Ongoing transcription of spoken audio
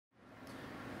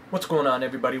What's going on,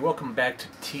 everybody? Welcome back to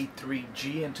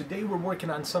T3G, and today we're working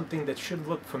on something that should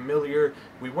look familiar.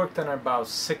 We worked on it about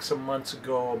 6 months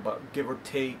ago, about give or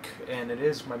take, and it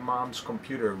is my mom's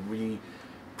computer. We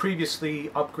previously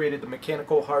upgraded the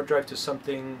mechanical hard drive to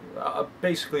something,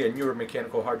 basically a newer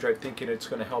mechanical hard drive, thinking it's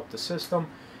going to help the system,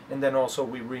 and then also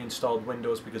we reinstalled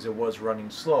Windows because it was running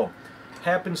slow.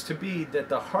 Happens to be that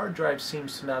the hard drive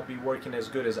seems to not be working as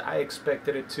good as I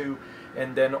expected it to,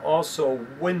 and then also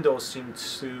Windows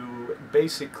seems to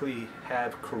basically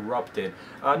have corrupted.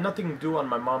 Nothing due on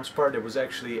my mom's part. It was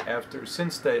actually after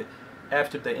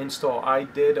the install I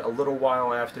did, a little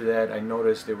while after that, I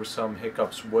noticed there were some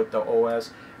hiccups with the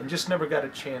OS and just never got a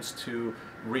chance to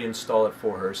reinstall it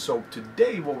for her. So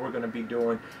today what we're going to be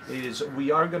doing is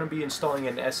we are going to be installing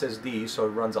an SSD, so it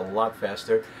runs a lot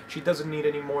faster. She doesn't need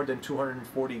any more than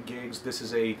 240 gigs. This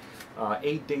is a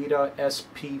ADATA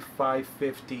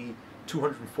SP550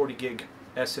 240 gig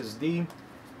SSD,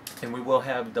 and we will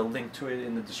have the link to it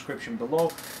in the description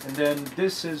below. And then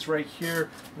this is right here,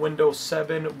 Windows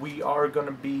 7. We are going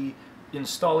to be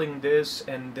installing this,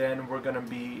 and then we're going to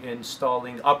be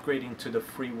upgrading to the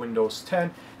free Windows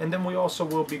 10, and then we also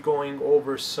will be going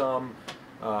over some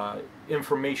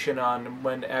information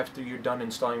on after you're done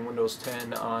installing Windows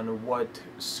 10 on what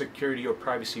security or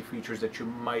privacy features that you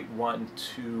might want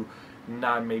to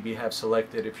not maybe have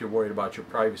selected if you're worried about your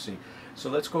privacy. So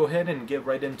let's go ahead and get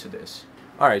right into this.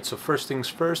 Alright, so first things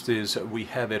first is we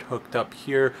have it hooked up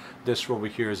here. This over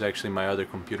here is actually my other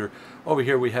computer. Over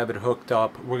here we have it hooked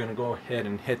up. We're going to go ahead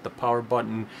and hit the power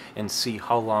button and see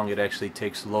how long it actually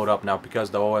takes to load up. Now, because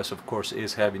the OS of course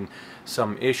is having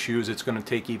some issues, it's going to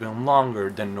take even longer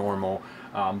than normal.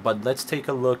 But let's take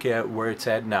a look at where it's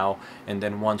at now, and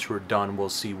then once we're done we'll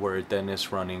see where it then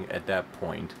is running at that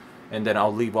point. And then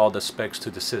I'll leave all the specs to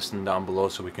the system down below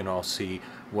so we can all see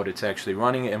what it's actually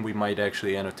running, and we might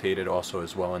actually annotate it also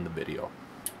as well in the video.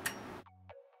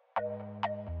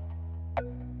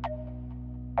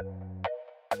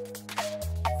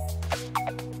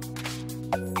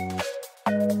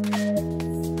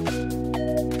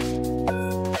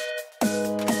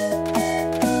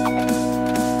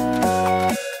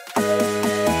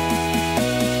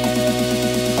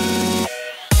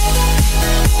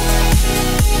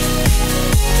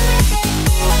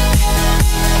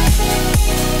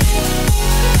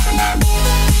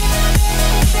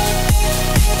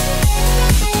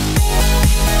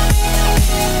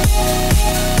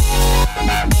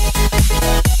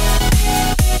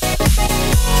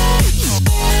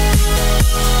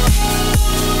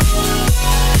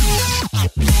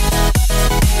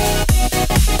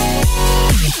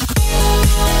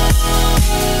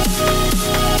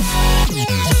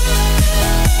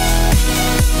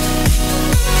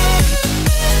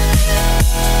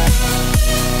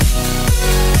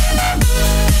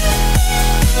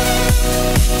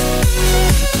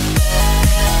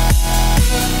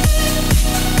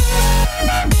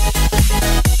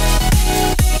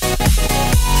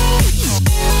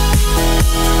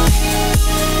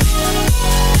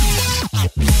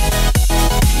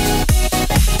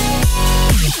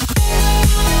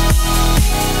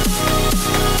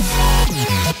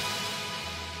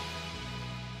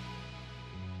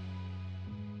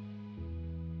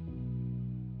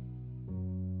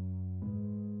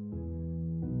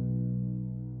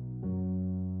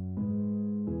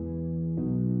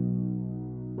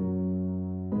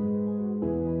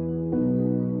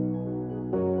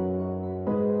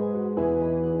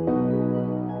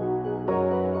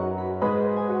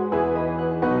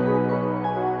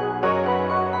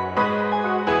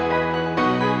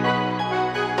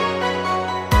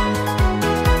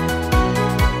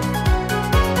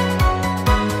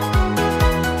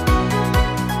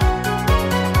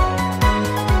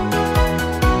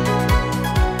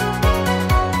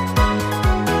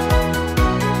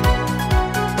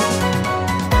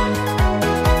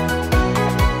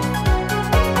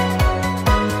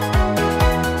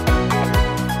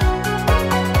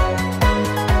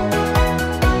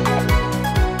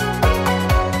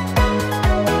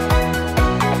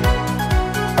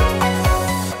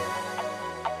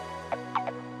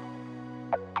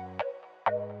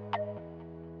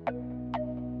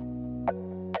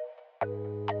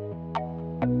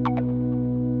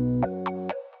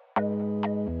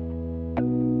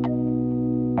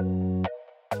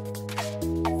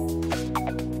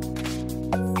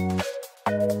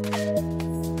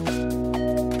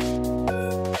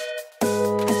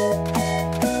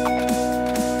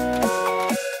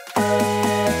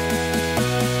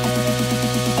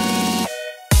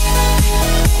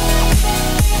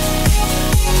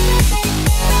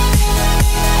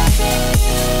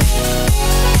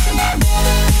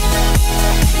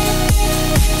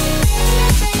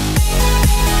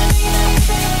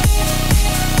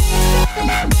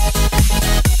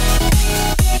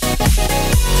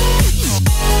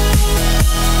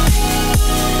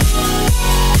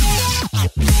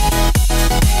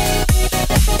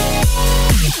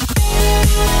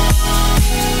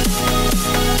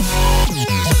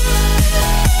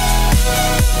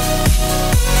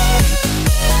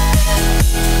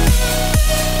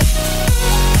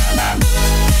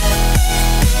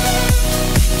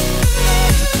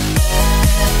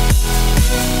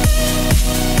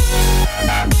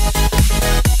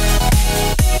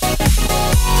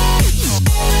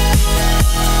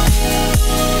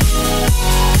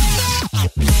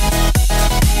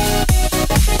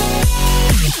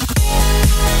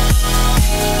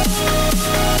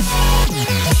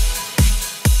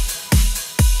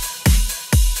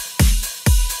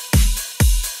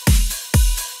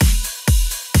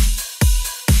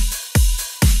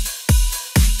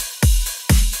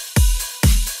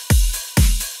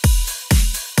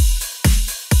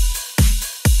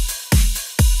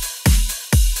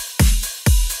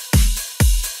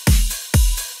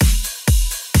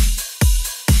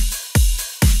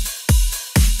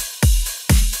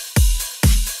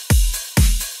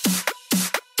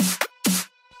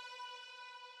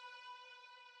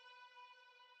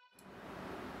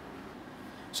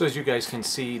 So as you guys can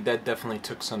see, that definitely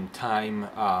took some time.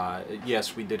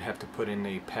 Yes, we did have to put in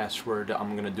a password.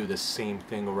 I'm gonna do the same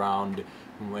thing around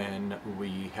when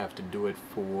we have to do it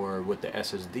with the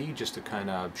SSD, just to kind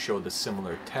of show the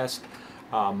similar test.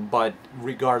 But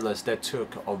regardless, that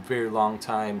took a very long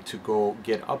time to go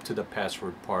get up to the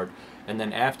password part, and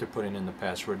then after putting in the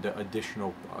password, the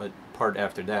additional part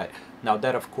after that. Now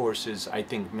that of course is, I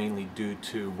think, mainly due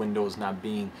to Windows not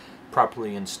being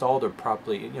properly installed, or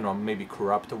properly, you know, maybe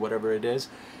corrupt or whatever it is.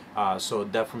 So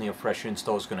definitely a fresh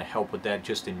install is going to help with that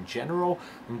just in general,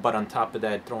 but on top of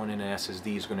that, throwing in an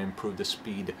SSD is going to improve the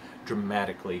speed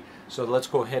dramatically. So let's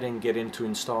go ahead and get into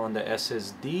installing the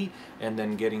SSD and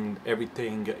then getting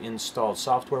everything installed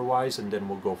software wise, and then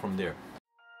we'll go from there.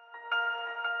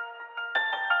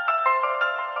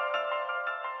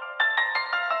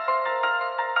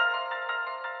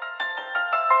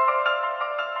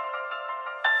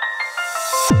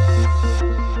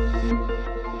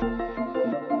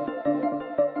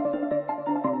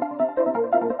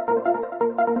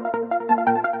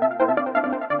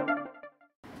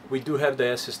 We do have the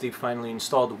SSD finally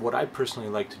installed. What I personally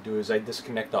like to do is I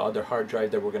disconnect the other hard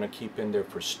drive that we're going to keep in there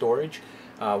for storage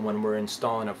when we're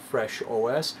installing a fresh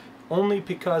OS, only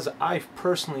because I've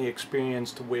personally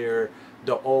experienced where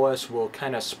the OS will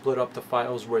kind of split up the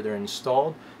files where they're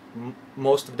installed,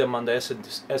 most of them on the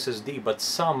SSD, but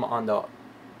some on the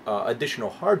additional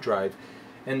hard drive.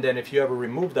 And then if you ever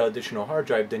remove the additional hard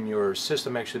drive, then your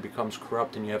system actually becomes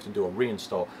corrupt and you have to do a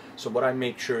reinstall. So what I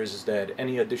make sure is that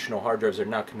any additional hard drives are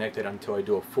not connected until I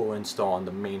do a full install on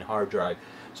the main hard drive.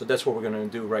 So that's what we're going to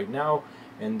do right now.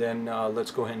 And then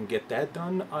let's go ahead and get that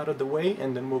done out of the way,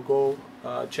 and then we'll go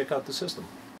check out the system.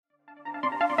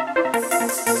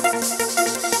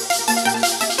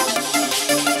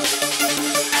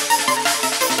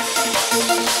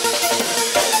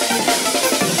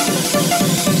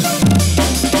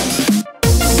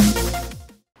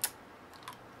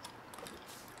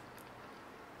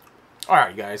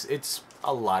 Alright guys, it's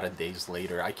a lot of days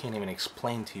later. I can't even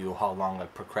explain to you how long I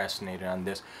procrastinated on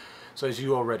this. So as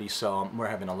you already saw, we're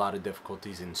having a lot of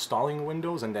difficulties installing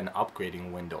Windows and then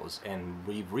upgrading Windows. And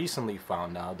we've recently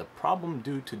found out the problem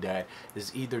due to that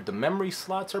is either the memory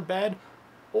slots are bad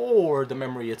or the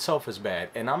memory itself is bad.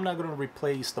 And I'm not going to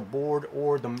replace the board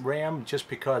or the RAM just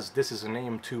because this is an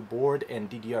AM2 board and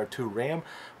DDR2 RAM,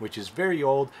 which is very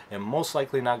old and most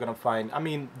likely not going to find. I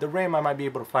mean, the RAM I might be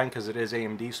able to find because it is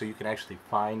AMD, so you can actually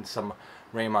find some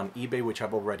RAM on eBay, which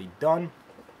I've already done.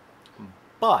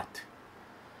 But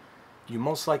you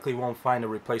most likely won't find a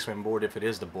replacement board if it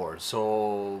is the board.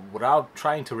 So without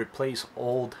trying to replace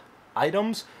old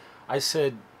items, I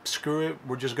said, screw it,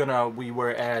 we were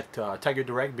at Tiger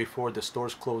Direct before the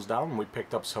stores closed down. We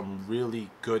picked up some really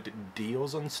good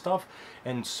deals on stuff,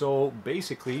 and so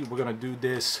basically we're gonna do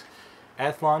this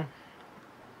Athlon.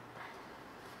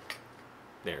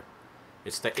 There,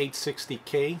 it's the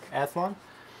 860K Athlon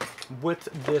with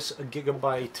this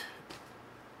Gigabyte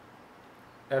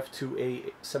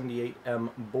F2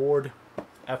 78M board,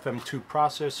 FM2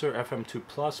 processor, FM2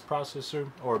 Plus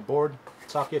processor or board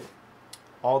socket,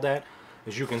 all that.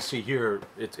 As you can see here,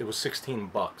 it was 16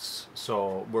 bucks.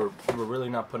 So we're really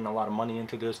not putting a lot of money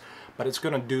into this, but it's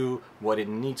gonna do what it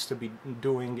needs to be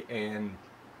doing, and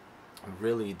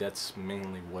really that's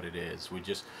mainly what it is. We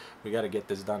got to get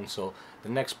this done. So the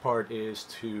next part is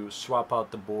to swap out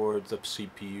the boards, the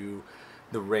CPU,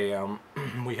 the RAM.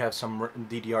 We have some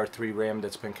DDR3 RAM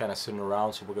that's been kind of sitting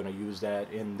around, so we're going to use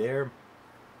that in there.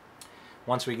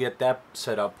 Once we get that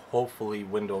set up, hopefully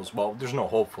Windows, well, there's no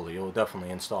hopefully, it will definitely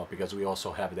install because we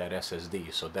also have that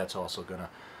SSD, so that's also going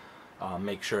to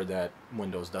make sure that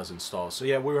Windows does install. So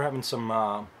yeah, we were having some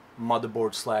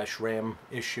motherboard / RAM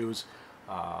issues,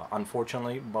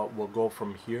 unfortunately, but we'll go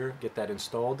from here, get that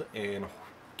installed, and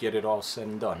get it all said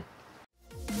and done.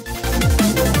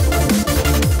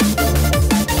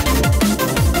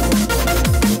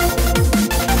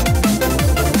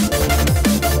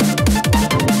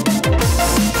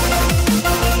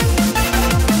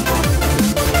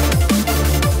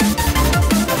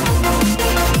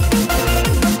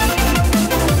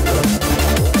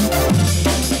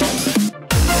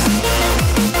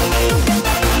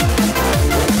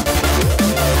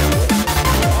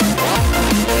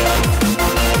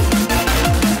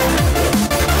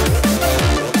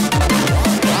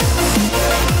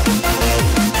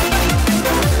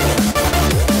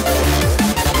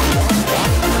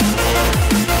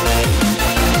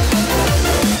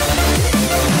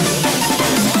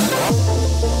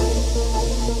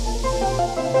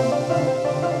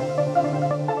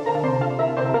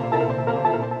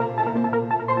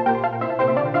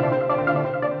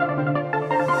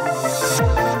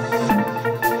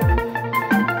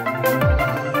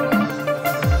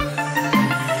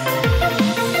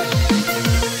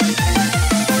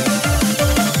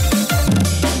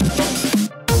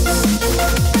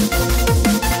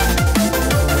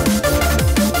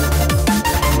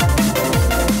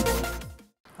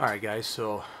 guys,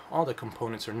 so all the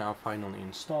components are now finally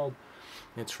installed.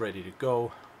 It's ready to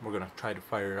go. We're gonna try to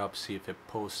fire it up, see if it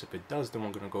posts. If it does, then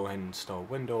we're gonna go ahead and install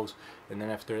Windows, and then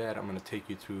after that I'm gonna take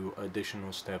you through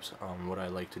additional steps on what I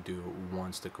like to do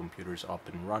once the computer's up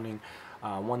and running.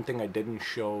 One thing I didn't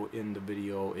show in the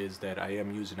video is that I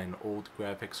am using an old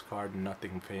graphics card,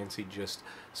 nothing fancy, just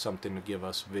something to give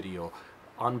us video.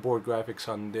 Onboard graphics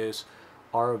on this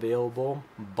are available,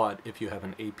 but if you have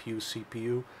an APU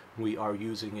CPU, we are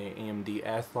using a AMD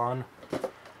Athlon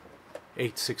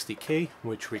 860K,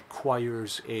 which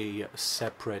requires a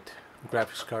separate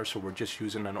graphics card, so we're just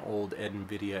using an old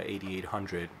NVIDIA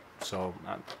 8800. So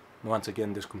once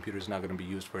again, this computer is not going to be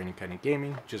used for any kind of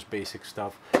gaming, just basic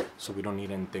stuff, so we don't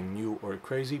need anything new or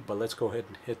crazy. But let's go ahead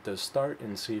and hit the start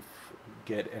and see if we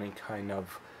get any kind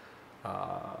of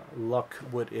luck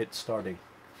with it starting.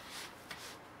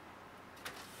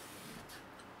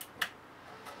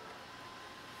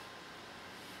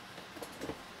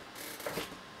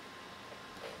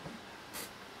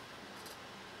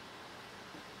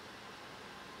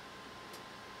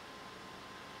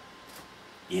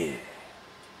 Yeah.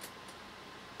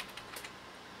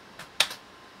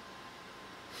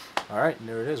 Alright,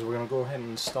 there it is. We're going to go ahead and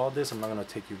install this. I'm not going to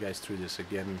take you guys through this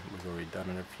again. We've already done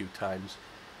it a few times.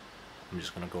 I'm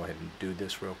just going to go ahead and do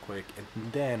this real quick,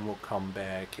 and then we'll come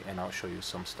back and I'll show you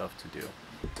some stuff to do.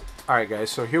 Alright guys,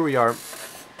 so here we are.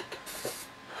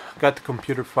 Got the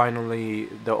computer finally,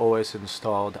 the OS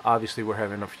installed. Obviously we're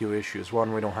having a few issues.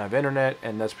 One, we don't have internet,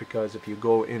 and that's because if you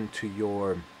go into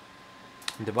your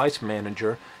device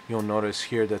manager, you'll notice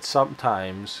here that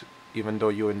sometimes, even though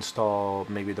you install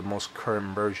maybe the most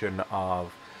current version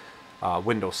of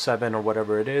Windows 7 or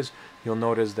whatever it is, you'll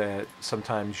notice that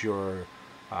sometimes your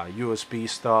USB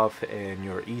stuff and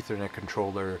your Ethernet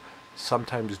controller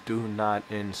sometimes do not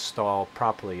install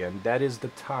properly, and that is the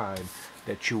time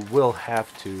that you will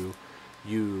have to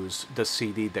use the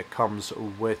CD that comes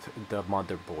with the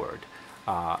motherboard.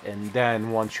 And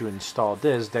then once you install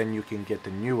this, then you can get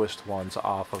the newest ones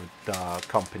off of the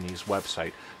company's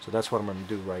website. So that's what I'm going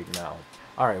to do right now.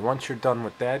 Alright, once you're done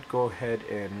with that, go ahead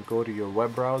and go to your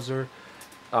web browser.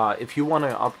 If you want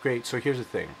to upgrade, so here's the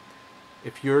thing.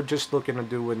 If you're just looking to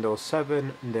do Windows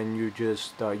 7, then you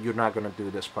just you're not going to do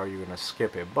this part, you're going to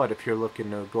skip it. But if you're looking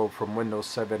to go from Windows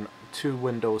 7 to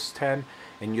Windows 10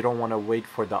 and you don't want to wait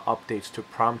for the updates to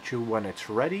prompt you when it's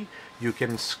ready, you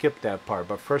can skip that part.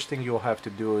 But first thing you'll have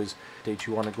to do is that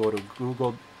you want to go to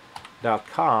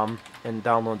google.com and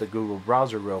download the Google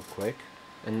browser real quick.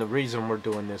 And the reason we're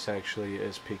doing this actually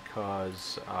is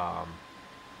because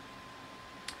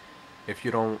if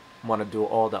you don't want to do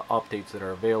all the updates that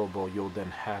are available, you'll then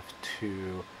have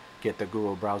to get the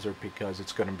Google browser because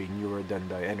it's going to be newer than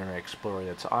the Internet Explorer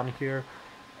that's on here,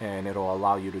 and it'll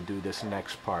allow you to do this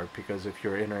next part, because if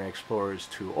your Internet Explorer is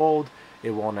too old,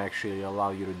 it won't actually allow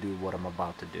you to do what I'm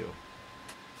about to do.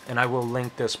 And I will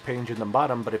link this page in the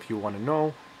bottom, but if you want to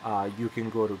know, you can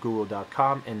go to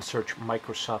google.com and search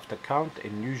Microsoft account,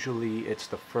 and usually it's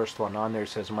the first one on there. It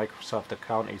says Microsoft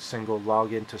account, a single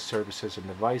login to services and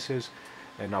devices.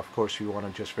 And of course you want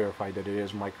to just verify that it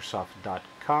is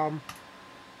Microsoft.com.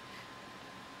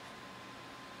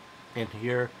 And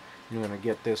here you're going to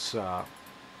get this,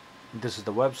 this is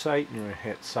the website. You're going to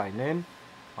hit sign in.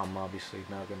 I'm obviously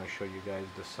not going to show you guys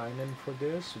the sign in for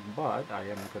this, but I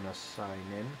am going to sign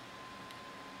in.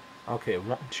 Okay,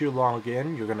 once you log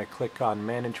in, you're going to click on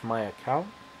manage my account.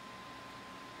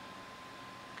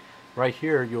 Right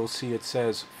here you'll see it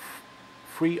says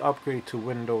free upgrade to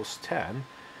Windows 10,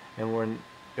 and when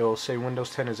it will say Windows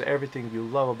 10 is everything you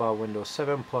love about Windows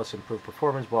 7 plus improved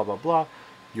performance, blah blah blah.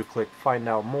 You click find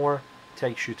out more,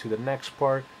 takes you to the next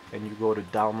part, and you go to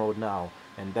download now,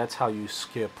 and that's how you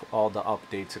skip all the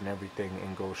updates and everything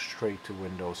and go straight to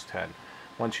Windows 10.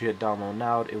 Once you hit download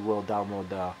now, it will download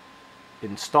the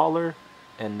installer,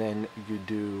 and then you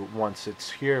do, once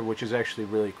it's here, which is actually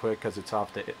really quick because it's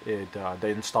off the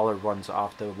installer runs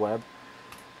off the web.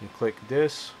 You click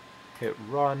this, hit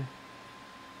run,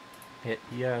 hit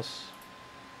yes,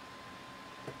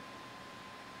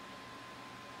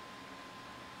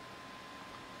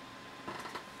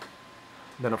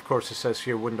 then of course it says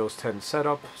here Windows 10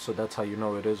 setup, so that's how you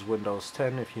know it is Windows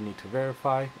 10 if you need to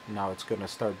verify. Now it's going to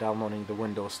start downloading the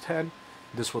Windows 10.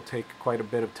 This will take quite a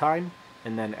bit of time,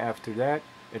 and then after that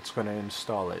it's going to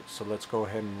install it. So let's go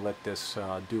ahead and let this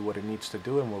do what it needs to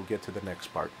do, and we'll get to the next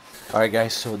part. Alright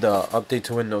guys, so the update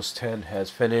to Windows 10 has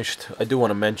finished. I do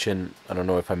want to mention, I don't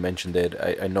know if I mentioned it,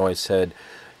 I know I said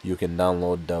you can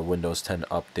download the Windows 10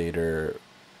 updater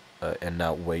and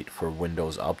not wait for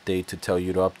Windows Update to tell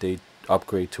you to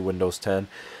upgrade to Windows 10,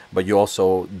 but you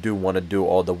also do want to do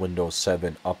all the Windows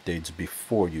 7 updates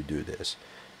before you do this,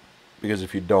 because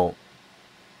if you don't,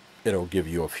 it'll give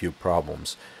you a few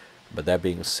problems. But that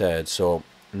being said, so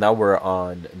now we're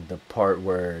on the part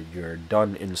where you're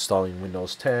done installing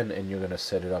Windows 10 and you're going to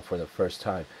set it up for the first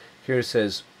time. Here it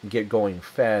says get going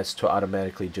fast to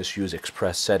automatically just use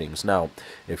express settings. Now,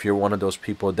 if you're one of those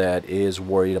people that is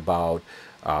worried about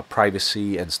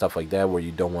privacy and stuff like that, where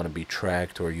you don't want to be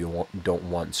tracked or you don't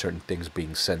want certain things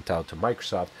being sent out to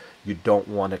Microsoft, you don't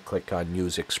want to click on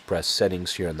use express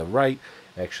settings here on the right.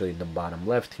 Actually, in the bottom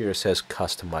left here, it says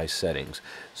customize settings.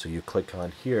 So you click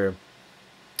on here,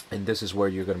 and this is where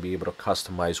you're going to be able to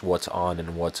customize what's on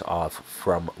and what's off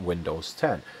from Windows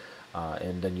 10.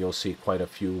 And then you'll see quite a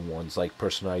few ones, like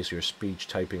personalize your speech,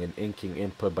 typing and inking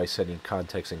input by sending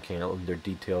context and calendar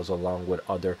details along with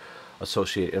other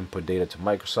associated input data to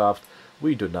Microsoft.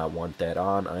 We do not want that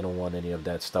on. I don't want any of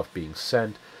that stuff being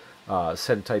sent.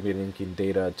 Send typing and inking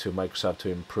data to Microsoft to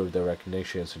improve the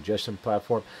recognition and suggestion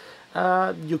platform.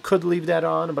 You could leave that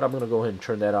on, but I'm going to go ahead and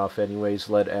turn that off anyways.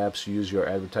 Let apps use your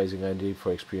advertising identity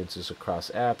for experiences across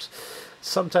apps.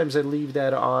 Sometimes I leave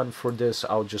that on. For this,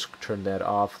 I'll just turn that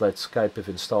off. Let Skype, if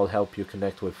installed, help you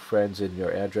connect with friends in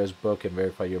your address book and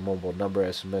verify your mobile number,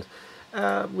 SMS.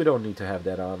 We don't need to have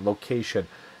that on. Location.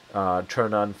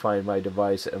 Turn on Find My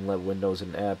Device and let Windows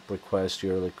and app request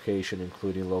your location,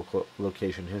 including local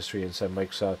location history, and send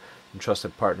Microsoft and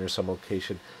trusted partners some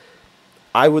location.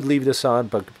 I would leave this on,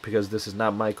 but because this is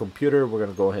not my computer, we're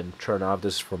going to go ahead and turn off.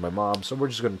 This is for my mom, so we're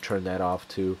just going to turn that off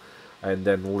too. And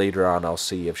then later on, I'll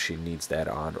see if she needs that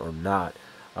on or not.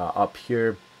 Up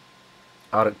here,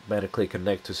 automatically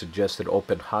connect to suggested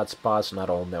open hotspots. Not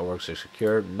all networks are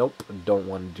secure. Nope, don't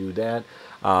want to do that.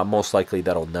 Most likely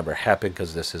that'll never happen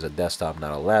because this is a desktop,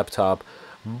 not a laptop.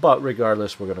 But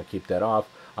regardless, we're going to keep that off.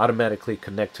 Automatically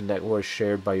connect to networks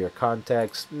shared by your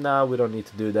contacts. No, we don't need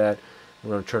to do that.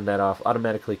 We're going to turn that off.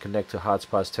 Automatically connect to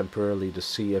hotspots temporarily to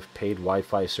see if paid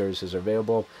Wi-Fi services are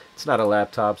available. It's not a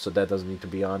laptop, so that doesn't need to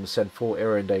be on. Send full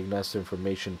error and diagnostic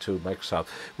information to Microsoft.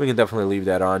 We can definitely leave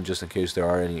that on just in case there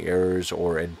are any errors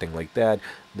or anything like that.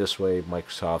 This way,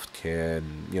 Microsoft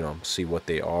can, see what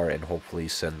they are and hopefully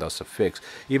send us a fix.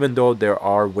 Even though there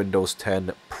are Windows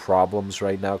 10 problems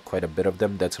right now, quite a bit of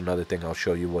them. That's another thing I'll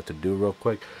show you what to do real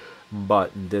quick.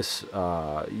 But this,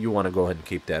 you want to go ahead and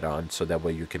keep that on so that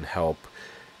way you can help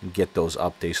get those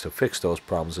updates to fix those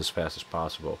problems as fast as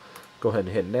possible. Go ahead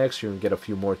and hit next. You can get a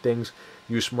few more things.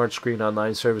 Use smart screen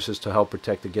online services to help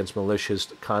protect against malicious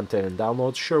content and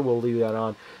downloads. Sure, we'll leave that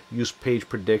on. Use page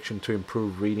prediction to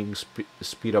improve reading,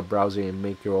 speed up browsing, and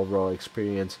make your overall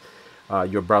experience.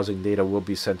 Your browsing data will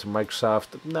be sent to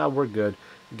Microsoft. Now we're good.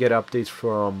 Get updates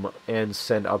from and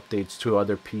send updates to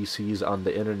other PCs on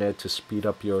the internet to speed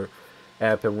up your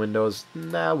app and Windows.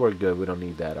 Nah, we're good. We don't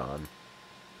need that on.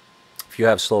 If you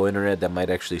have slow internet, that might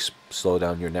actually slow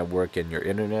down your network and your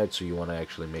internet, so you want to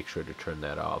actually make sure to turn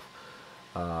that off.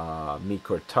 Meet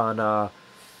Cortana,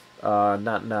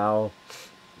 not now.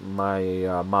 My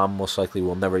mom most likely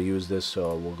will never use this,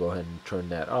 so we'll go ahead and turn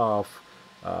that off.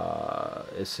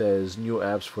 It says new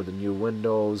apps for the new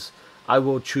Windows. I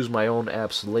will choose my own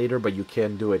apps later, but you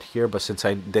can do it here. But since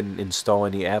I didn't install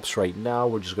any apps right now,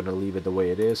 we're just going to leave it the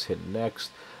way it is. Hit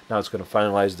next. Now it's going to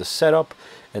finalize the setup,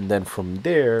 and then from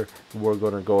there we're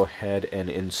going to go ahead and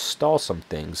install some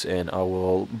things. And I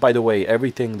will, by the way,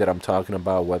 everything that I'm talking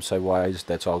about website wise,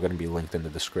 that's all going to be linked in the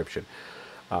description.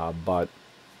 But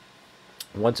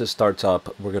once it starts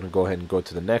up, we're going to go ahead and go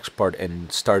to the next part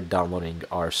and start downloading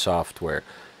our software.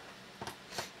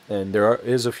 And there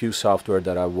is a few software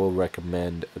that I will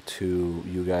recommend to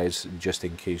you guys just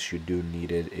in case you do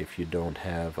need it if you don't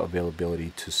have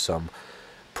availability to some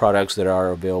products that are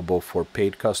available for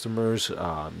paid customers.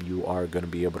 You are going to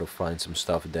be able to find some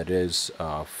stuff that is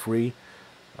free,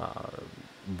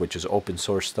 which is open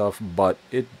source stuff, but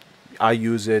I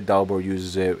use it, Dalbor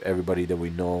uses it, everybody that we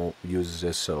know uses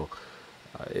it, so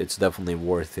it's definitely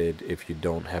worth it if you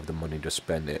don't have the money to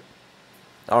spend it.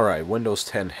 Alright, Windows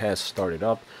 10 has started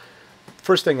up.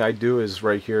 First thing I do is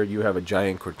right here you have a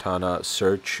giant Cortana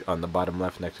search on the bottom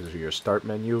left next to your start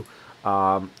menu.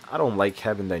 I don't like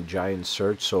having that giant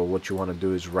search, so what you want to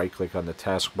do is right click on the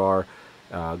taskbar,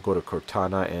 go to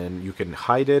Cortana, and you can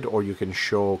hide it or you can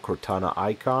show Cortana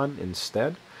icon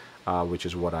instead, which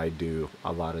is what I do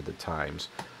a lot of the times.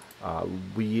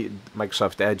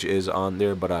 Microsoft Edge is on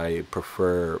there, but I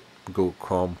prefer Google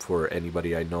Chrome for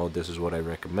anybody I know. This is what I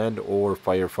recommend, or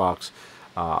Firefox.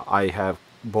 I have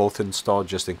both installed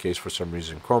just in case for some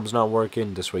reason Chrome's not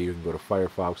working. This way you can go to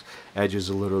Firefox. Edge is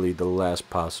literally the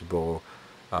last possible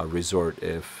resort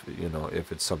if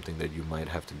it's something that you might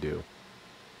have to do.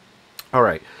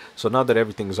 Alright, so now that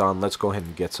everything's on, let's go ahead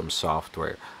and get some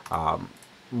software.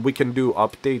 We can do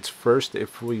updates first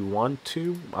if we want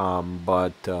to,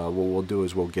 but what we'll do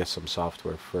is we'll get some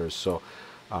software first. So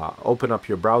open up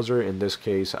your browser. In this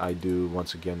case, I do,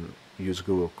 once again, use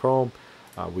Google Chrome.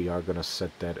 We are going to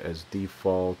set that as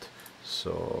default.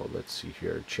 So let's see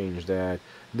here, change that.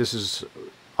 This is,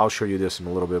 I'll show you this in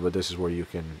a little bit, but this is where you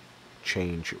can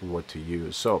change what to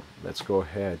use. So let's go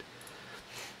ahead.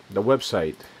 The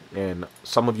website, and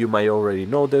some of you might already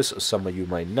know this, some of you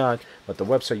might not, but the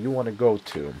website you want to go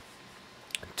to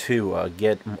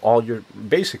get all your,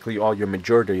 basically all your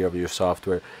majority of your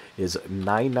software is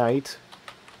Ninite.com.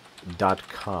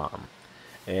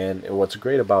 And what's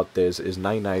great about this is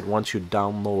Ninite, once you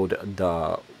download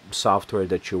the software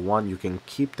that you want, you can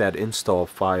keep that install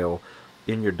file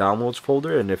in your downloads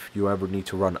folder, and if you ever need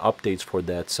to run updates for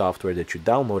that software that you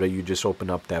downloaded, you just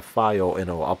open up that file and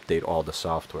it'll update all the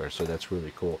software. So that's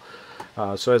really cool.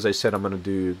 So as I said, I'm going to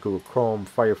do Google Chrome,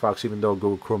 Firefox. Even though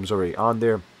Google Chrome's already on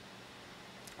there,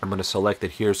 I'm going to select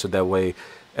it here so that way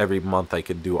every month I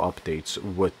can do updates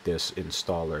with this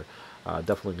installer.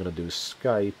 Definitely going to do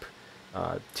Skype,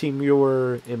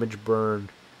 TeamViewer, Image Burn,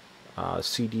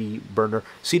 CD Burner.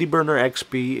 CD Burner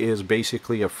XP is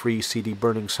basically a free CD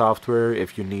burning software.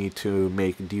 If you need to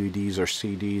make DVDs or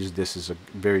CDs, this is a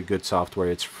very good software.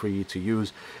 It's free to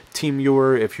use.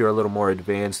 TeamViewer, if you're a little more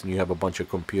advanced and you have a bunch of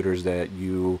computers that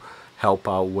you help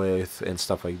out with and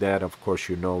stuff like that, of course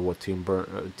you know what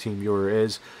TeamViewer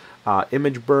is.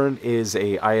 Image Burn is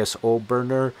a ISO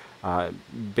burner.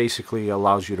 Basically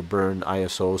allows you to burn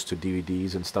ISOs to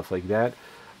DVDs and stuff like that.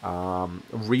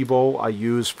 Revo I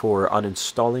use for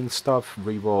uninstalling stuff.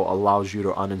 Revo allows you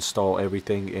to uninstall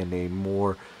everything in a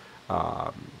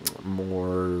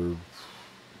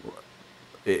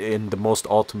in the most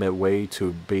ultimate way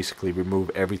to basically remove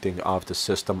everything off the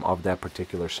system of that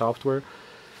particular software.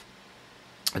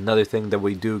 Another thing that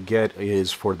we do get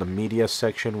is for the media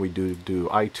section, we do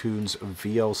iTunes,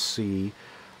 VLC,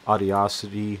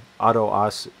 Audacity,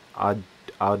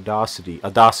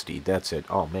 that's it.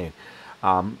 Oh man.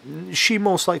 She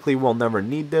most likely will never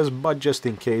need this, but just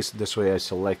in case, this way I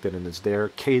select it and it's there.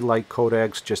 K-Lite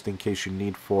codecs, just in case you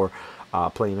need for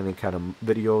playing any kind of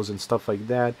videos and stuff like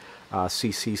that.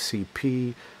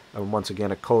 CCCP, once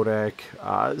again a codec.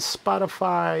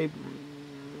 Spotify,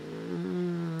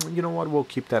 you know what, we'll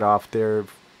keep that off there.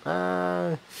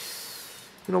 You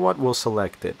know what, we'll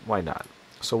select it, why not?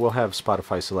 So we'll have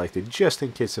Spotify selected just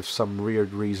in case if some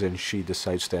weird reason she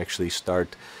decides to actually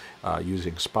start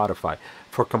using Spotify.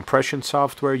 For compression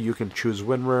software, you can choose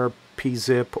WinRAR,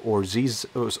 PZip, or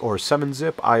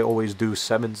 7-Zip. I always do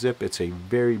 7-Zip. It's a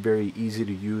very, very easy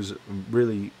to use,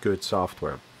 really good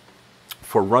software.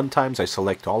 For runtimes, I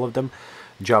select all of them.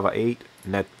 Java 8,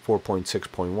 Net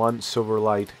 4.6.1,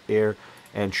 Silverlight, Air,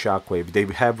 and Shockwave. They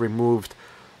have removed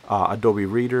Adobe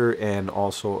Reader and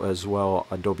also as well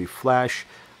Adobe Flash.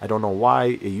 I don't know why.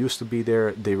 It used to be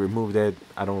there. They removed it.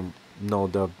 I don't know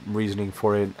the reasoning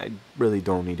for it. I really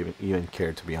don't even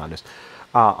care, to be honest.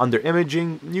 Under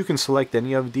imaging, you can select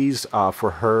any of these.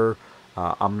 For her,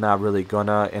 I'm not really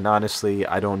gonna, and honestly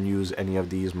I don't use any of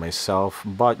these myself,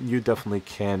 but you definitely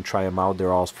can try them out.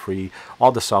 They're all free.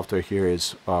 All the software here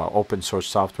is open source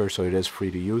software, so it is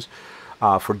free to use.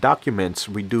 For documents,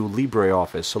 we do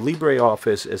LibreOffice. So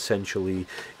LibreOffice essentially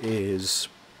is,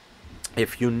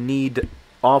 if you need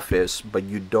Office but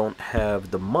you don't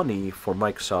have the money for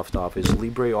Microsoft Office,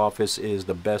 LibreOffice is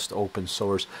the best open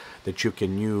source that you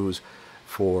can use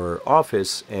for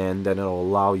Office, and then it'll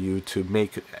allow you to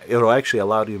make, it'll actually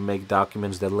allow you to make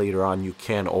documents that later on you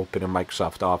can open in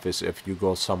Microsoft Office if you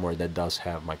go somewhere that does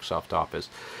have Microsoft Office.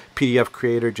 PDF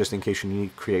Creator, just in case you need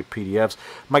to create PDFs.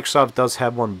 Microsoft does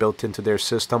have one built into their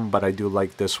system, but I do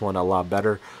like this one a lot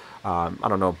better. I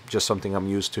don't know, just something I'm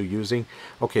used to using.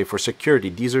 Okay, for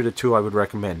security, these are the two I would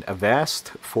recommend. Avast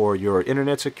for your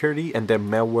internet security, and then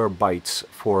Malwarebytes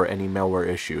for any malware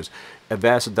issues.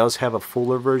 Avast does have a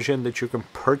fuller version that you can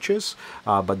purchase,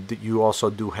 but you also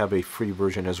do have a free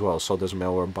version as well, so does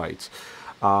Malwarebytes.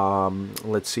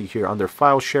 Let's see here, under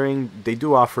file sharing, they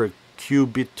do offer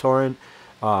QBitTorrent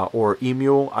or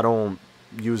Emule. I don't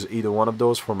use either one of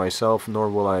those for myself, nor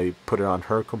will I put it on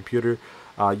her computer.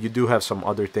 You do have some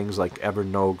other things like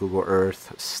Evernote, Google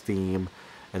Earth, Steam,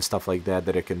 and stuff like that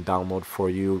that it can download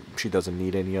for you. She doesn't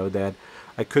need any of that.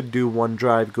 I could do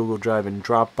OneDrive, Google Drive, and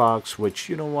Dropbox, which,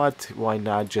 you know what, why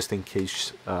not, just in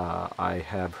case I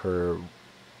have her,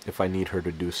 if I need her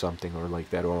to do something or like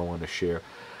that, or I want to share.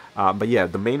 But yeah,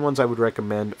 the main ones I would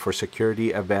recommend for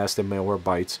security, Avast and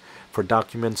Malwarebytes. For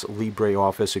documents,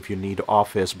 LibreOffice if you need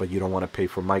Office but you don't want to pay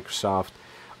for Microsoft.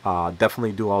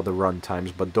 Definitely do all the run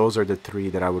times, but those are the three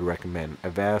that I would recommend: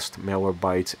 Avast,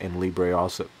 Malwarebytes, and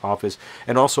LibreOffice.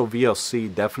 And also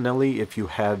VLC, definitely, if you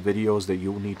have videos that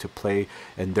you need to play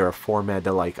and they're a format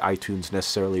that like iTunes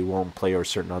necessarily won't play or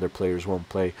certain other players won't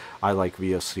play, I like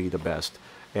VLC the best.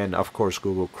 And of course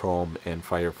Google Chrome and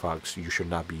Firefox, you should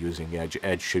not be using Edge.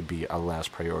 Edge should be a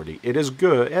last priority. It is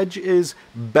good, Edge is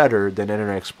better than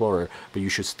Internet Explorer, but you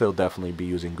should still definitely be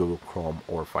using Google Chrome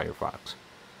or Firefox.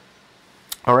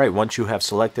 Alright, once you have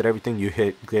selected everything, you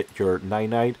get your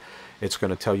Ninite. It's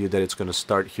going to tell you that it's going to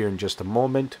start here in just a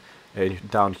moment. And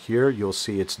down here you'll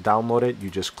see it's downloaded. You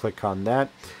just click on that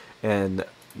and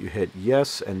you hit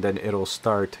yes, and then it'll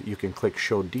start. You can click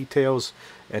show details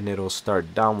and it'll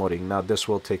start downloading. Now this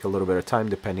will take a little bit of time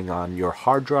depending on your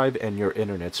hard drive and your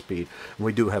internet speed.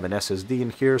 We do have an SSD in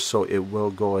here, so it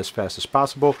will go as fast as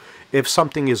possible. If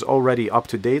something is already up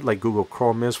to date, like Google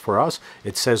Chrome is for us,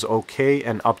 it says OK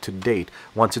and up to date.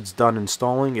 Once it's done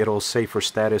installing, it'll say for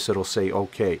status, it'll say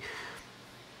OK.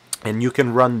 And you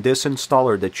can run this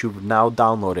installer that you've now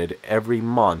downloaded every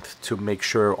month to make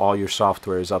sure all your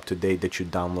software is up to date that you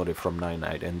downloaded from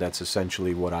Ninite. And that's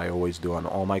essentially what I always do on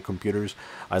all my computers.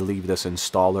 I leave this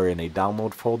installer in a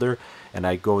download folder and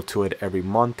I go to it every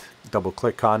month, double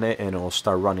click on it, and it'll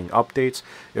start running updates.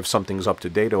 If something's up to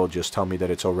date, it'll just tell me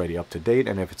that it's already up to date,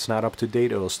 and if it's not up to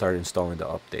date, it'll start installing the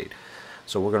update.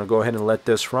 So we're going to go ahead and let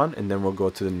this run, and then we'll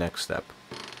go to the next step.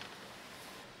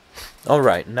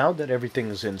 Alright, now that everything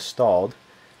is installed,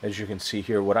 as you can see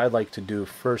here, what I like to do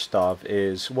first off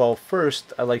is, well,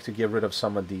 first I like to get rid of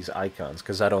some of these icons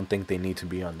because I don't think they need to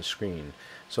be on the screen.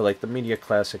 So like the Media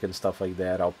Classic and stuff like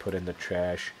that, I'll put in the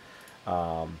trash.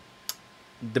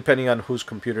 Depending on whose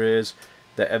computer it is,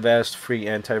 the Avast free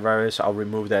antivirus, I'll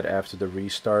remove that after the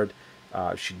restart.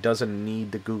 She doesn't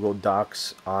need the Google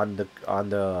Docs on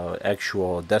the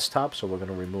actual desktop, so we're going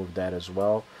to remove that as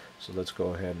well. So let's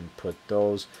go ahead and put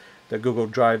those. The Google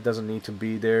Drive doesn't need to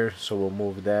be there, so we'll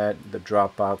move that. The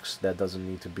Dropbox, that doesn't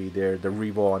need to be there. The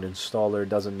Revo uninstaller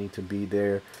doesn't need to be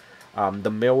there.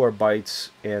 The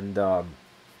Malwarebytes and the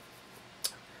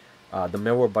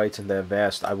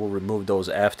Avast, I will remove those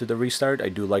after the restart. I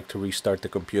do like to restart the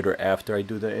computer after I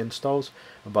do the installs,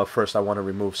 but first I want to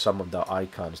remove some of the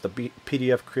icons. The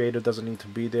PDF Creator doesn't need to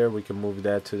be there. We can move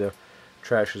that to the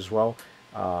trash as well.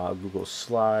 Google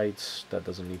Slides, that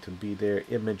doesn't need to be there.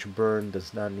 Image Burn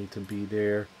does not need to be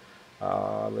there.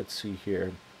 Let's see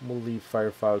here. We'll leave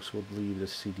Firefox, we'll leave the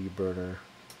CD burner.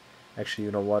 Actually,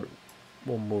 you know what?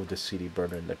 We'll move the CD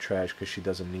burner in the trash because she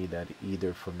doesn't need that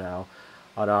either for now.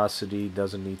 Audacity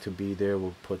doesn't need to be there.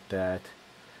 We'll put that.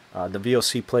 The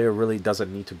VLC player really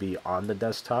doesn't need to be on the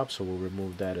desktop, so we'll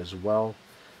remove that as well.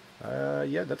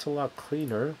 Yeah, that's a lot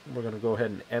cleaner. We're going to go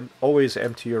ahead and always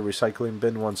empty your recycling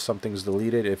bin once something's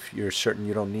deleted if you're certain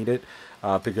you don't need it,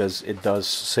 because it does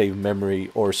save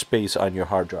memory or space on your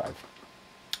hard drive.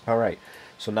 Alright,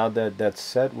 so now that that's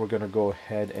set, we're going to go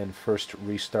ahead and first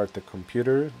restart the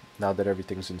computer now that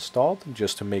everything's installed,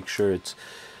 just to make sure it's...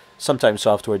 Sometimes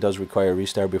software does require a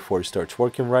restart before it starts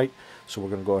working right, so we're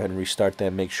going to go ahead and restart that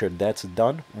and make sure that's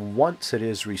done. Once it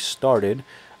is restarted,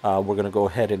 we're going to go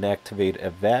ahead and activate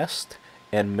Avast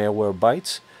and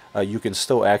Malwarebytes. You can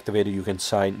still activate it.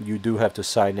 You do have to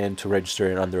sign in to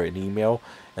register it under an email,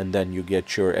 and then you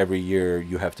get your, every year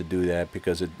you have to do that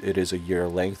because it is a year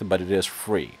length, but it is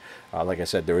free. Like I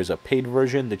said, there is a paid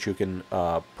version that you can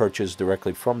purchase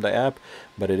directly from the app,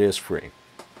 but it is free.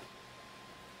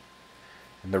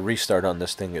 And the restart on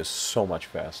this thing is so much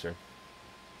faster.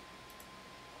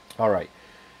 Alright,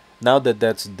 now that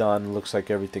that's done, looks like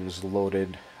everything's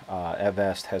loaded.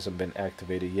 Avast hasn't been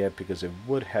activated yet because it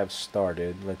would have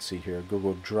started. Let's see here,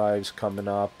 Google Drive's coming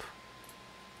up.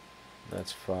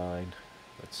 That's fine.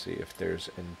 Let's see if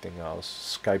there's anything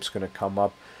else. Skype's going to come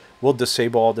up. We'll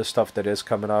disable all this stuff that is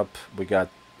coming up. We got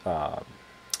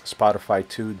Spotify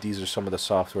too. These are some of the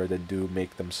software that do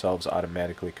make themselves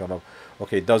automatically come up.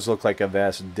 Okay, it does look like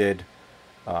Avast did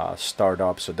start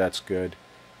up, so that's good.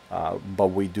 But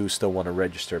we do still want to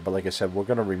register. But like I said, we're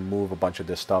going to remove a bunch of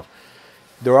this stuff.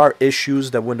 There are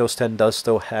issues that Windows 10 does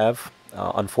still have,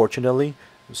 unfortunately.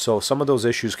 So some of those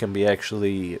issues can be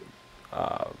actually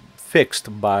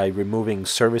fixed by removing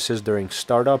services during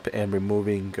startup and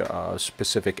removing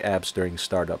specific apps during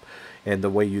startup. And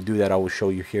the way you do that, I will show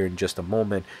you here in just a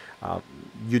moment.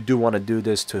 You do want to do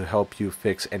this to help you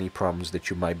fix any problems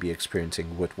that you might be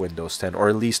experiencing with Windows 10, or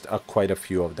at least quite a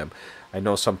few of them. I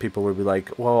know some people will be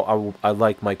like, well, I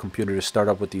like my computer to start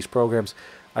up with these programs.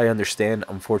 I understand.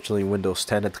 Unfortunately, Windows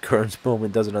 10 at the current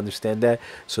moment doesn't understand that.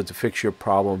 So to fix your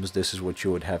problems, this is what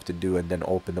you would have to do, and then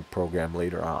open the program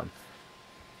later on.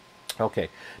 Okay,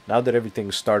 now that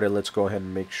everything's started, let's go ahead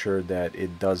and make sure that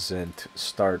it doesn't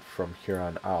start from here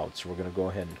on out. So we're going to go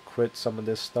ahead and quit some of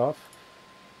this stuff.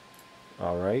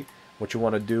 All right. What you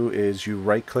want to do is you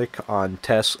right click on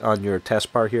your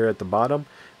taskbar here at the bottom,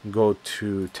 go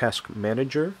to Task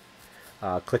Manager,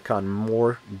 click on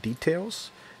More Details,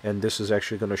 and this is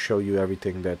actually going to show you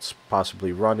everything that's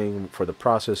possibly running for the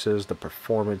processes, the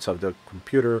performance of the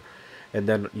computer, and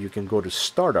then you can go to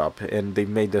Startup, and they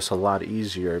made this a lot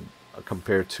easier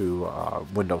compared to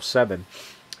Windows 7.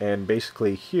 And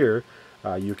basically here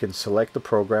you can select the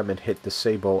program and hit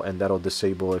disable, and that'll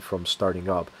disable it from starting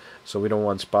up. So we don't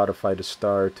want Spotify to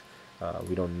start,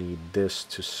 we don't need this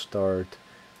to start,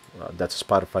 that's a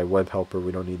Spotify web helper,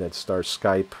 we don't need that to start.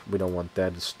 Skype, we don't want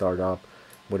that to start up,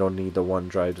 we don't need the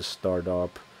OneDrive to start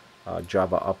up,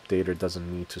 Java Updater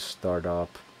doesn't need to start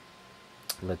up.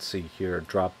 Let's see here,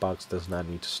 Dropbox does not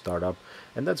need to start up,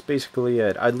 and that's basically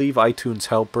it. I leave iTunes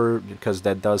Helper because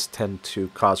that does tend to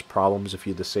cause problems if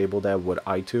you disable that with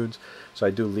iTunes, so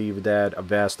I do leave that.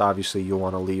 Avast, obviously you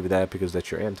want to leave that because that's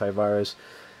your antivirus,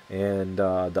 and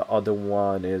the other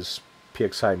one is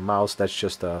PXI Mouse. That's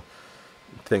just a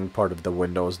thing, part of the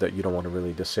Windows, that you don't want to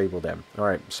really disable them.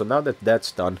 Alright, so now that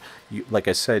that's done, like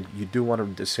I said, you do want to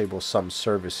disable some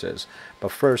services,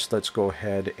 but first let's go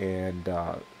ahead and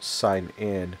sign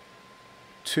in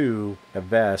to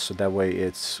Avast, so that way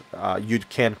it's you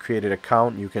can create an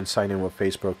account, you can sign in with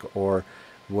Facebook or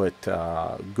with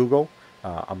Google.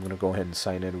 I'm going to go ahead and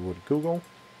sign in with Google,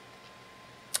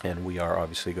 and we are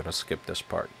obviously going to skip this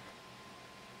part.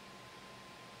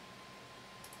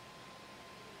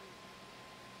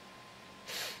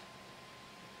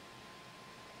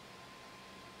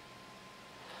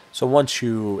 So once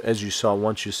you, as you saw,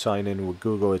 once you sign in with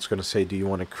Google, it's going to say, do you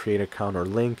want to create an account or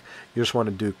link? You just want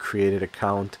to do create an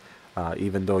account,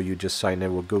 even though you just signed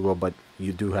in with Google, but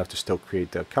you do have to still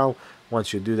create the account.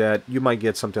 Once you do that, you might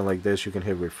get something like this. You can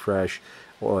hit refresh,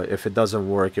 or if it doesn't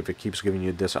work, if it keeps giving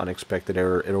you this unexpected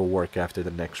error, it'll work after the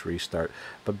next restart.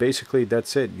 But basically,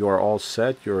 that's it. You are all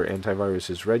set. Your antivirus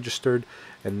is registered,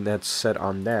 and that's set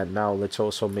on that. Now, let's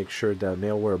also make sure that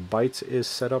Malwarebytes is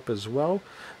set up as well.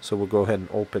 So we'll go ahead and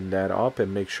open that up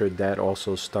and make sure that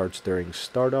also starts during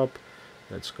startup.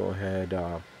 Let's go ahead.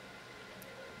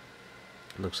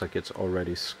 Looks like it's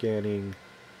already scanning.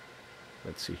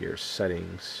 Let's see here,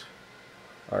 settings.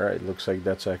 Alright, looks like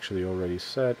that's actually already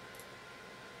set.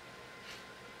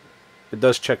 It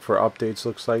does check for updates,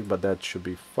 looks like, but that should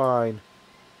be fine.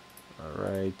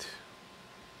 Alright.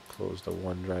 Close the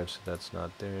OneDrive so that's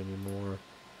not there anymore.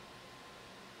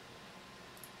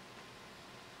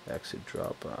 Exit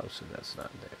Dropbox, so that's not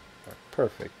there. Right,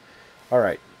 perfect.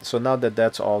 Alright, so now that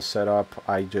that's all set up,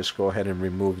 I just go ahead and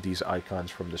remove these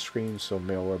icons from the screen. So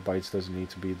Malwarebytes doesn't need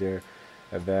to be there.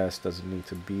 Avast doesn't need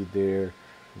to be there.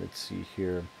 Let's see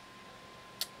here.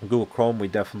 Google Chrome, we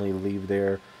definitely leave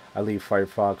there. I leave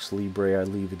Firefox, Libre, I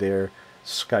leave there.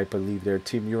 Skype, I leave there.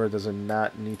 TeamViewer does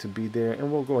not need to be there. And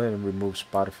we'll go ahead and remove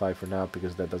Spotify for now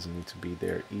because that doesn't need to be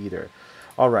there either.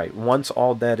 Alright, once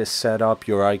all that is set up,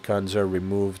 your icons are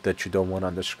removed that you don't want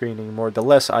on the screen anymore. The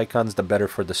less icons, the better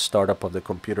for the startup of the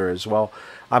computer as well.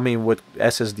 I mean, with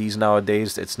SSDs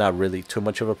nowadays, it's not really too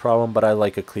much of a problem, but I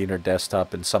like a cleaner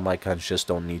desktop, and some icons just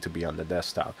don't need to be on the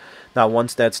desktop. Now,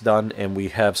 once that's done and we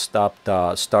have stopped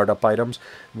startup items,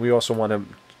 we also want to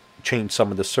change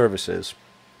some of the services.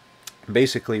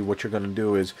 Basically, what you're going to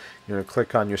do is you're going to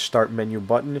click on your start menu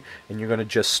button, and you're going to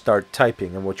just start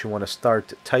typing. And what you want to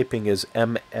start typing is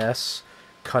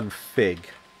msconfig.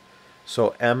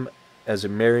 So M as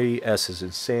in Mary, S as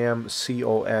in Sam,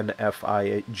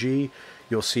 CONFIG.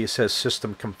 You'll see it says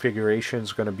system configuration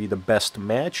is going to be the best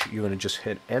match. You're going to just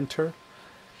hit enter.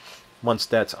 Once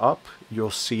that's up,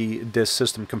 you'll see this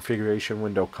system configuration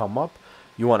window come up.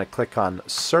 You want to click on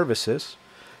services.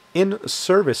 In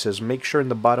services, make sure in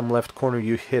the bottom left corner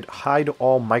you hit hide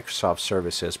all Microsoft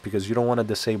services, because you don't want to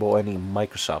disable any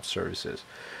Microsoft services.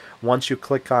 Once you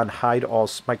click on hide all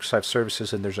Microsoft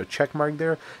services and there's a check mark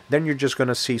there, then you're just going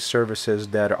to see services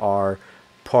that are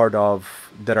not part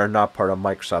of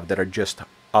Microsoft, that are just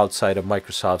outside of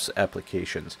Microsoft's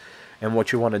applications. And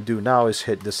what you want to do now is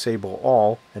hit disable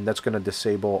all, and that's going to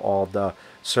disable all the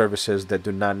services that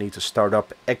do not need to start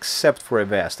up, except for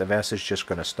Avast. Avast is just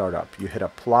going to start up. You hit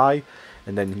apply,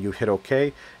 and then you hit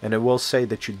OK, and it will say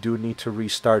that you do need to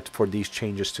restart for these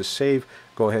changes to save.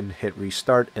 Go ahead and hit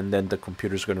restart, and then the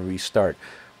computer is going to restart.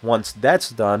 Once that's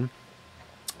done,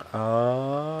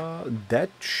 that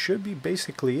should be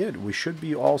basically it. We should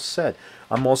be all set.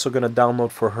 I'm also going to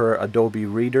download for her Adobe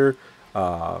Reader,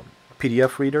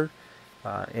 PDF reader,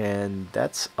 and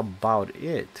that's about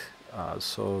it.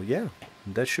 So yeah,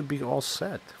 that should be all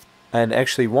set. And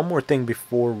actually, one more thing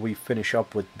before we finish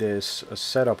up with this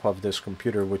setup of this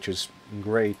computer, which is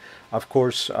great. Of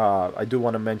course, I do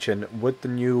want to mention with the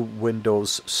new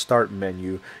Windows Start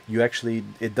menu,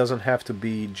 it doesn't have to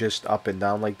be just up and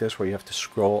down like this, where you have to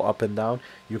scroll up and down.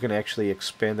 You can actually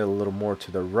expand it a little more to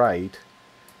the right,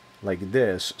 like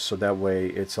this, so that way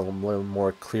it's a little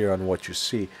more clear on what you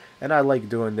see. And I like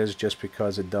doing this just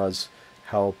because it does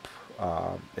help.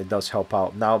 It does help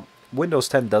out. Now, Windows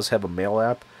 10 does have a mail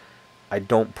app. I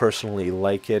don't personally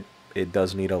like it. It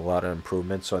does need a lot of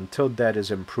improvement. So until that is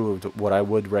improved, what I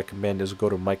would recommend is go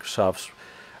to Microsoft's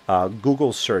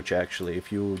Google search. Actually,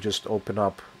 if you just open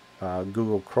up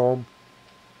Google Chrome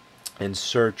and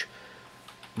search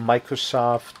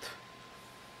Microsoft,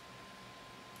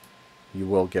 you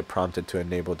will get prompted to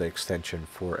enable the extension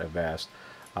for Avast.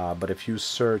 But if you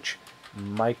search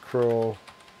Microsoft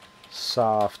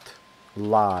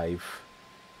Live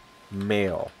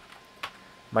Mail,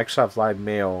 Microsoft Live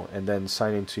Mail, and then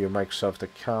sign into your Microsoft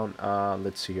account.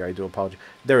 Let's see here. I do apologize.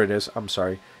 There it is. I'm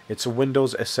sorry. It's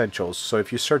Windows Essentials. So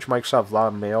if you search Microsoft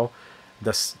Live Mail,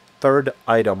 the third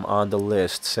item on the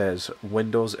list says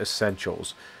Windows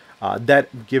Essentials.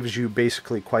 That gives you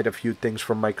basically quite a few things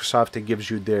from Microsoft. It gives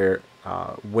you their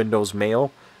Windows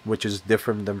Mail, which is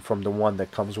different than from the one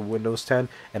that comes with Windows 10,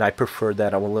 and I prefer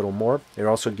that a little more. It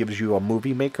also gives you a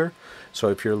movie maker. So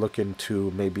if you're looking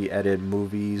to maybe edit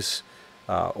movies,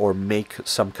 or make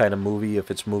some kind of movie,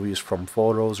 if it's movies from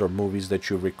photos or movies that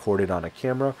you recorded on a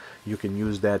camera, you can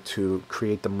use that to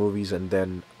create the movies and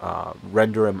then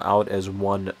render them out as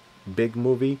one big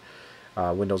movie.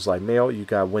 Windows Live Mail. You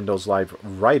got Windows Live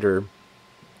Writer,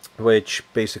 which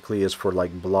basically is for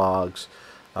like blogs.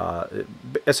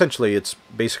 Essentially, it's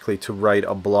basically to write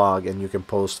a blog, and you can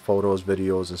post photos,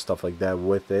 videos, and stuff like that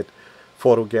with it.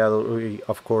 Photo gallery,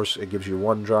 of course, it gives you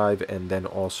OneDrive, and then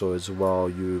also as well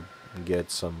you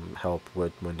get some help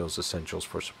with Windows Essentials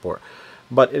for support.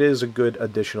 But it is a good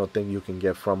additional thing you can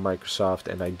get from Microsoft,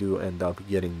 and I do end up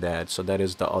getting that. So that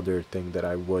is the other thing that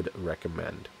I would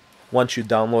recommend. Once you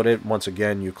download it, once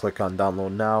again, you click on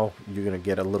download now. You're going to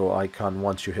get a little icon.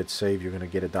 Once you hit save, you're going to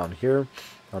get it down here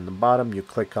on the bottom. You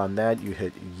click on that, you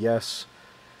hit yes.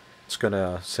 It's going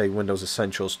to say Windows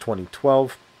Essentials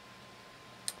 2012.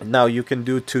 Now you can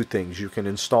do two things. You can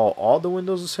install all the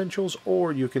Windows Essentials,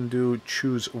 or you can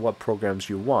choose what programs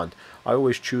you want. I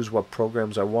always choose what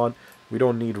programs I want. We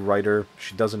don't need Writer.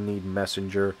 She doesn't need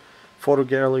Messenger. Photo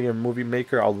Gallery and Movie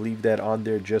Maker, I'll leave that on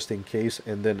there just in case.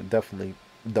 And then definitely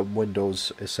the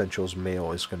Windows Essentials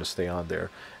Mail is going to stay on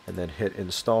there. And then hit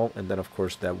install, and then of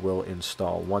course that will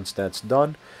install. Once that's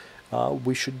done,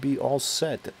 we should be all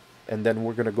set. And then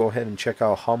we're going to go ahead and check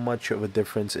out how much of a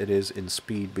difference it is in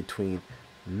speed between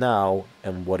now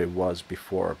and what it was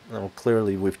before. Now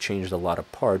clearly we've changed a lot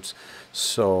of parts,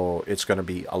 so it's going to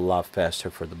be a lot faster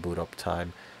for the boot up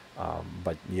time.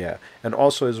 But yeah, and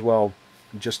also as well,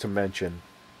 just to mention,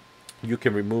 you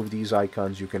can remove these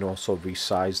icons. You can also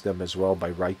resize them as well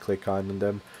by right click on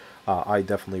them. I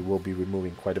definitely will be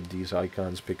removing quite a these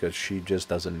icons because she just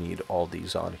doesn't need all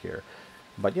these on here.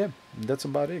 But yeah, that's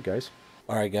about it, guys.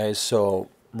 Alright guys, so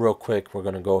real quick, we're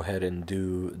going to go ahead and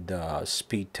do the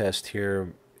speed test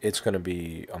here. It's going to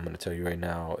be, I'm going to tell you right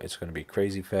now, it's going to be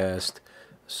crazy fast.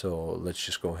 So let's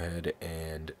just go ahead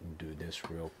and do this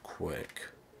real quick.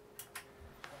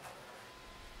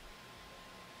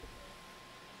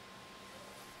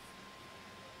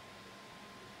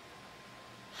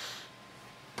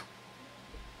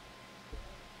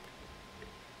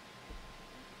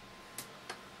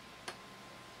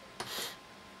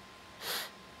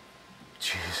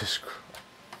 Jesus Christ.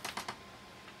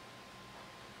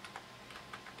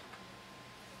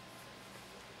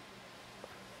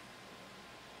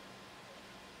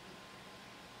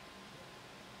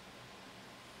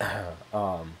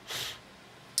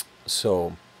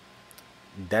 So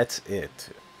that's it.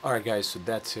 Alright guys, so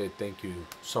that's it. Thank you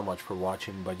so much for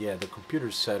watching. But yeah, the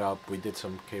computer's set up. We did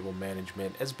some cable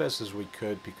management as best as we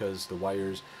could because the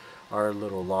wires are a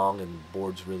little long and the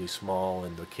board's really small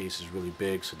and the case is really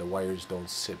big, so the wires don't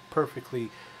sit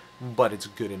perfectly, but it's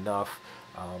good enough.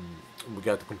 We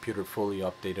got the computer fully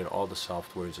updated, all the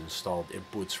software is installed, it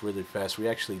boots really fast. We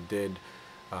actually did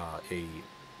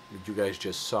you guys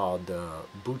just saw the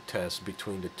boot test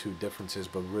between the two differences,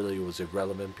 but really it was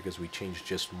irrelevant because we changed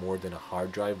just more than a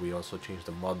hard drive. We also changed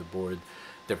the motherboard,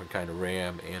 different kind of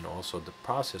RAM, and also the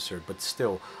processor. But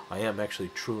still, I am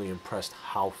actually truly impressed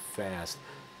how fast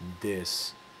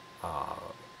this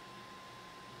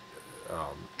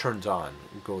turns on,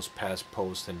 goes past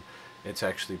post, and it's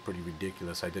actually pretty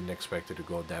ridiculous. I didn't expect it to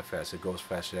go that fast. It goes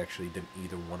faster actually than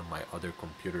either one of my other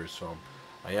computers, so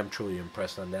I am truly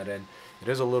impressed on that end. It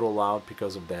is a little loud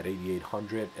because of that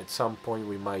 8800. At some point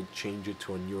we might change it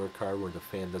to a newer car where the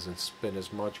fan doesn't spin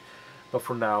as much, but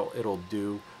for now it'll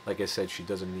do. Like I said, she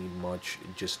doesn't need much,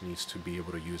 it just needs to be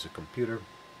able to use a computer.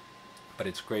 But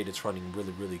it's great, it's running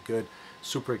really good.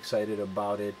 Super excited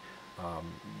about it.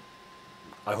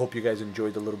 I hope you guys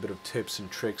enjoyed the little bit of tips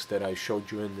and tricks that I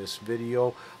showed you in this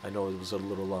video. I know it was a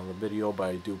little longer video, but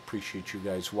I do appreciate you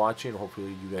guys watching.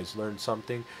 Hopefully you guys learned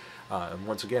something. And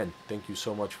once again, thank you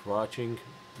so much for watching.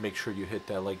 Make sure you hit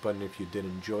that like button if you did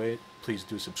enjoy it. Please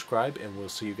do subscribe, and we'll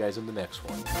see you guys in the next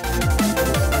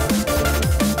one.